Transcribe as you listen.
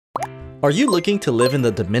Are you looking to live in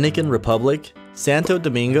the Dominican Republic, Santo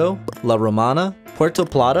Domingo, La Romana, Puerto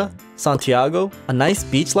Plata, Santiago, a nice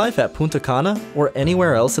beach life at Punta Cana, or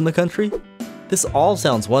anywhere else in the country? This all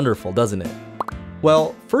sounds wonderful, doesn't it?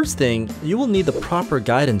 Well, first thing, you will need the proper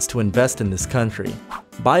guidance to invest in this country.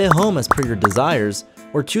 Buy a home as per your desires,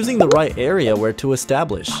 or choosing the right area where to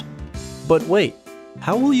establish. But wait,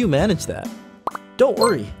 how will you manage that? Don't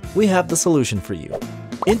worry, we have the solution for you.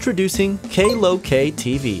 Introducing KLOK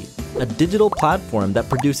TV, a digital platform that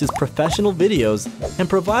produces professional videos and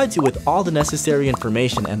provides you with all the necessary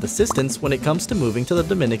information and assistance when it comes to moving to the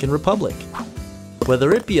Dominican Republic.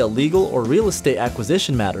 Whether it be a legal or real estate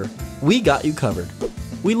acquisition matter, we got you covered.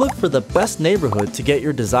 We look for the best neighborhood to get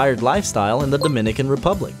your desired lifestyle in the Dominican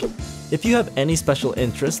Republic. If you have any special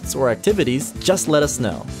interests or activities, just let us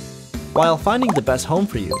know. While finding the best home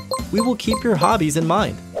for you, we will keep your hobbies in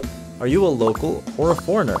mind. Are you a local or a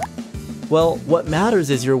foreigner? Well, what matters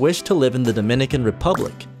is your wish to live in the Dominican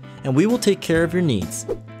Republic, and we will take care of your needs.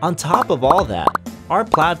 On top of all that, our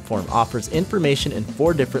platform offers information in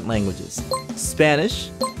 4 different languages: Spanish,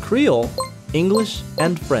 Creole, English,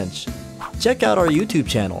 and French. Check out our YouTube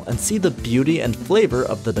channel and see the beauty and flavor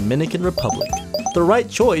of the Dominican Republic. The right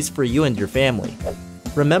choice for you and your family.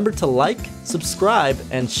 Remember to like, subscribe,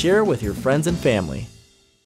 and share with your friends and family.